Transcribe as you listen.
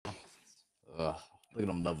Look at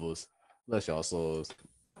them levels. Bless y'all souls.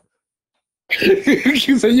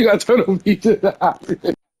 You said you got turtle beaches. What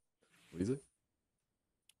is it?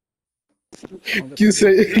 You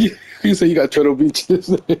say you got turtle beaches.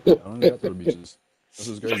 I don't got turtle beaches. This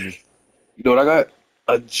is crazy. You know what I got?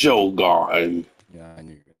 A Jogon. Yeah, I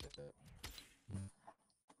knew you got that.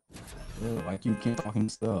 Yeah, like you can't talk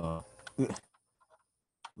and stuff.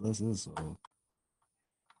 This is so.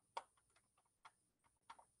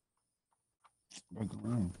 We're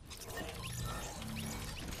going.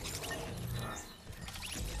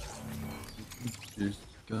 Just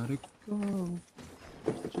gotta go.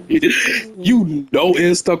 You know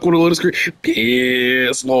it's stuck on the little screen.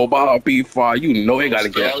 Piss, low Bobby fire. You know it gotta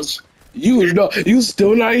get. You know you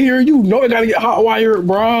still not here. You know it gotta get hot wired,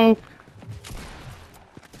 bro.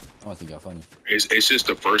 I think y'all funny. It's just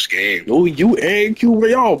the first game. Oh, you and Q,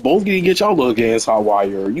 y'all both gonna get y'all little games hot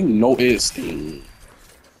wired. You know it's the.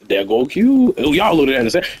 There go Q. Oh, y'all look at that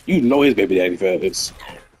and say, you know his baby daddy feathers.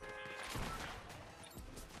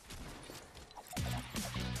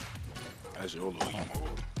 That's your little emo.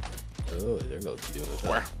 Oh, there goes the other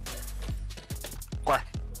Quack. side. Quack.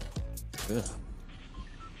 Yeah.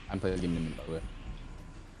 I'm playing the game in a minute, by the way.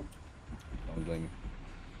 Don't blame me.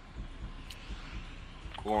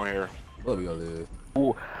 Go on here. What we go there?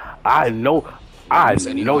 Ooh, I know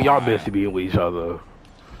y'all been to be with each other.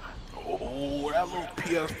 Oh, that little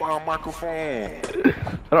PS5 microphone.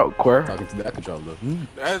 Shut up, Quer. Talking to that controller.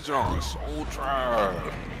 That joint's so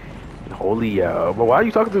trash. Holy yeah, but why are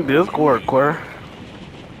you talking to Discord, Quer?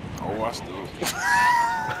 Oh, I still.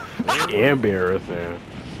 Embarrassing.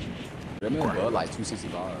 That man bud like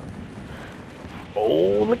 265.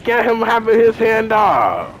 Oh, look at him having his hand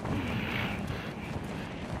up.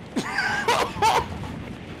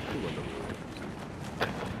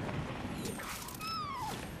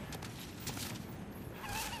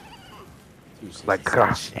 Like,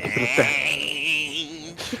 oh.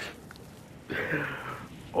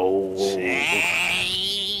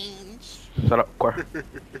 Shut up, Quer.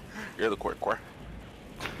 You're the Quer.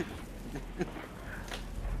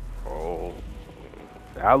 Oh.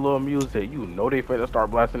 That little music, you know they finna start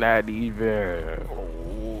blasting that even.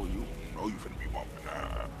 Oh, you know you finna be bumping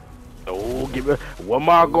that. Oh, give me what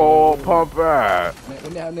my gold pump at? Man,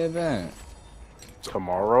 when they have the event?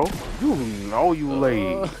 Tomorrow? You know you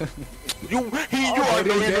late. You are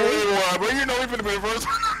the one, but you know we finna be the first.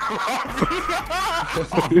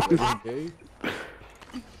 Okay.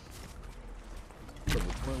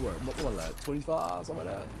 What, like 25, something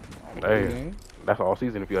like that? Hey, that's all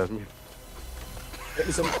season if you ask me.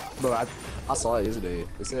 Bro, I saw it yesterday.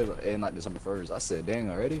 It said in like December 1st. I said,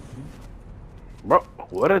 dang, already? Bro,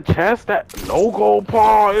 what a chest that no gold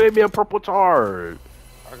pawn. It ain't be a purple charge.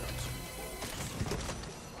 I got 2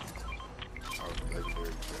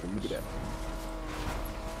 Look at that.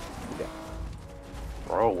 Look at that.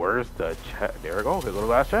 Bro, where's the chest? There we go. Here's the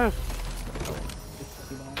last chest.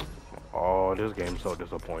 Oh, this game's so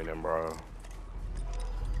disappointing, bro.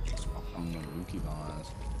 I'm gonna Rookie bonds.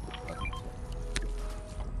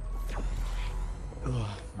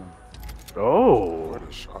 Oh. What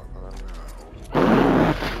a shot,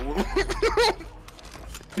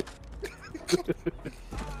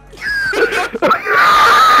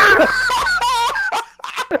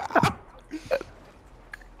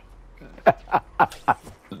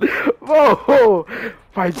 Whoa!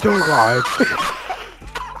 My God.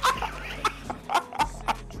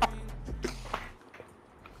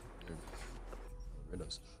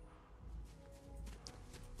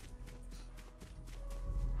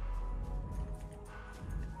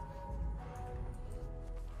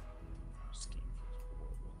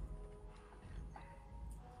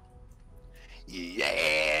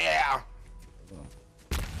 Yeah.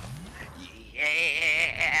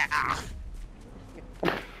 Yeah.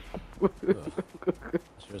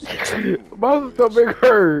 My stomach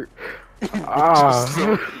hurt. Ah.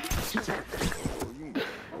 Oh, you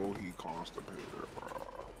know he constipated, bro.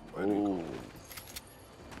 Oh.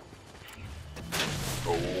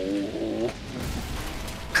 Oh.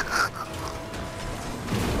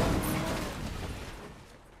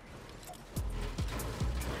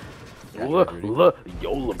 Look,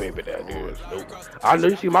 Yola baby that is. I know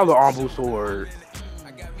you see my little Ambu sword.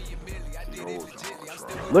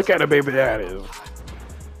 Look at the baby that is.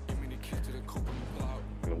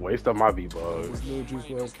 Waste of my V-Bucks.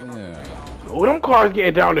 Oh, them cars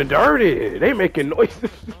getting down and dirty. They making noises.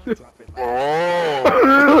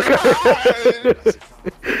 Oh.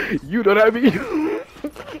 You know that mean?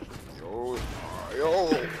 Yo.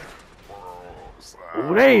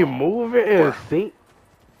 They moving in sync.